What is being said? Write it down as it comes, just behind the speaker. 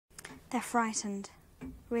They're frightened.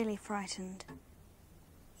 Really frightened.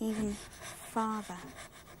 Even Father.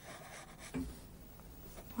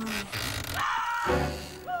 Why?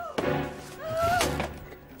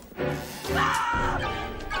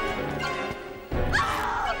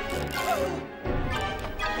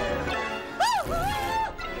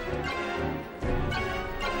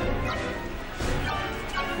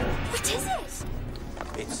 What is it?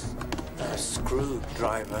 It's a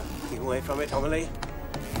screwdriver. Keep away from it, Amelie.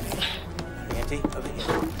 Henriette, over here.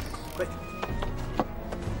 Quick.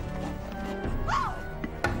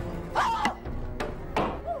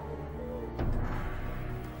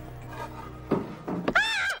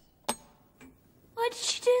 Why did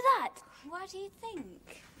she do that? What do you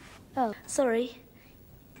think? Oh, sorry.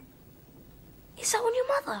 Is that one your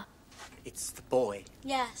mother? It's the boy.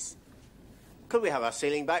 Yes. Could we have our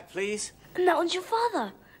ceiling back, please? And that one's your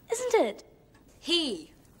father, isn't it?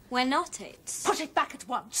 He. We're not it. Put it back at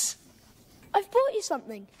once. I've bought you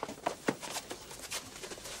something.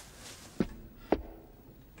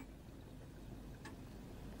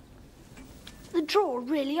 The drawer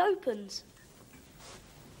really opens.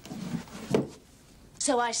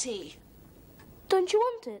 So I see. Don't you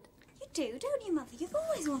want it? You do, don't you, Mother? You've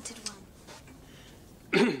always wanted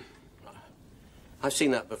one. I've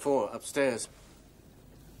seen that before, upstairs.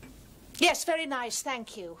 Yes, very nice,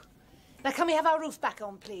 thank you. Now, can we have our roof back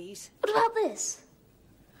on, please? What about this?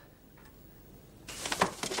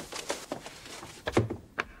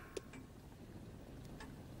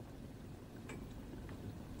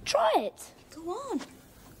 Try it. Go on.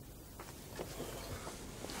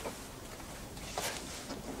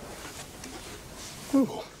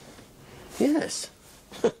 Oh, yes.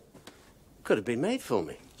 Could have been made for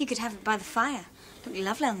me. You could have it by the fire. Look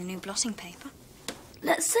lovely on the new blotting paper.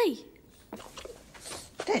 Let's see.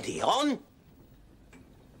 Steady on.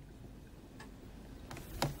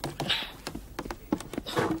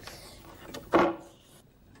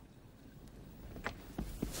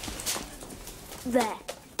 There.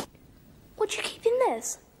 What do you keep in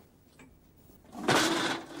this?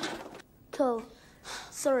 Coal.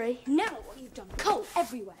 Sorry. Now what you've done. Coal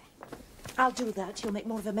everywhere. I'll do that. You'll make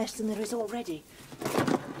more of a mess than there is already.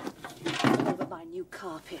 All over my new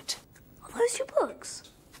carpet. Are those your books?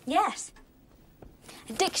 Yes.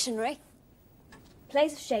 A dictionary,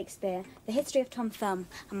 plays of Shakespeare, the history of Tom Thumb,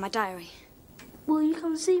 and my diary. Will you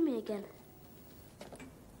come see me again?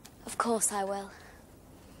 Of course I will.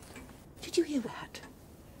 Did you hear that?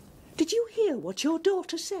 Did you hear what your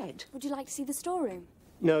daughter said? Would you like to see the storeroom?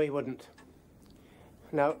 No, he wouldn't.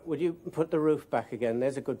 Now, would you put the roof back again?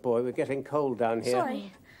 There's a good boy. We're getting cold down here.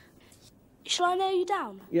 Sorry. Shall I nail you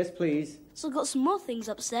down? Yes, please. So I've got some more things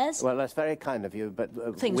upstairs. Well, that's very kind of you,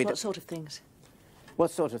 but... Things, what sort of things? What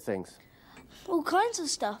sort of things? All kinds of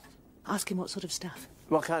stuff. Ask him what sort of stuff.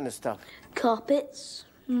 What kind of stuff? Carpets,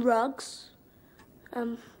 and rugs,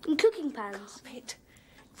 and cooking pans. Carpet.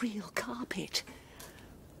 Real carpet.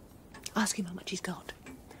 Ask him how much he's got.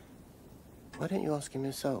 Why don't you ask him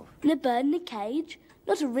yourself? And a bird in a cage.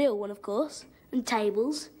 Not a real one, of course. And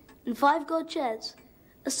tables, and 5 gold chairs.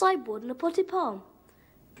 A sideboard and a potted palm.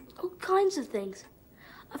 All kinds of things.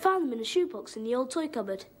 I found them in a shoebox in the old toy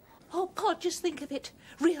cupboard. Oh, God, just think of it.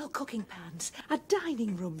 Real cooking pans. A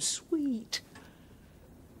dining room suite.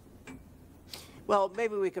 Well,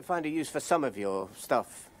 maybe we could find a use for some of your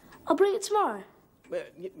stuff. I'll bring it tomorrow.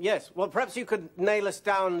 Yes, well, perhaps you could nail us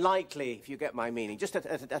down lightly, if you get my meaning. Just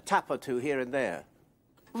a tap or two here and there.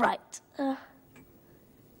 Right.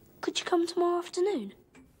 Could you come tomorrow afternoon?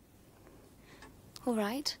 All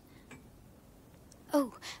right.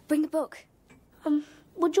 Oh, bring a book.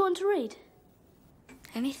 What do you want to read?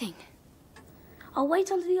 Anything. I'll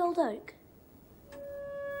wait under the old oak.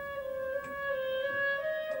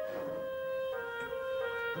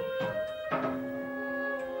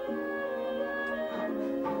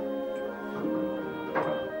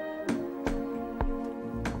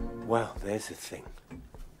 Well, there's a thing.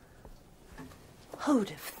 Who'd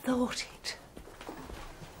have thought it?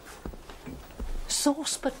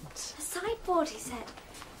 Saucepans. A sideboard, he said.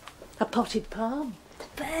 A potted palm.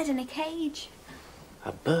 A bird in a cage.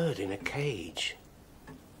 A bird in a cage.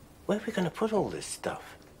 Where are we going to put all this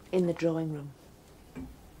stuff? In the drawing room.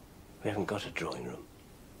 We haven't got a drawing room.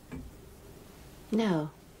 No.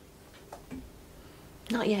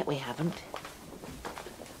 Not yet, we haven't.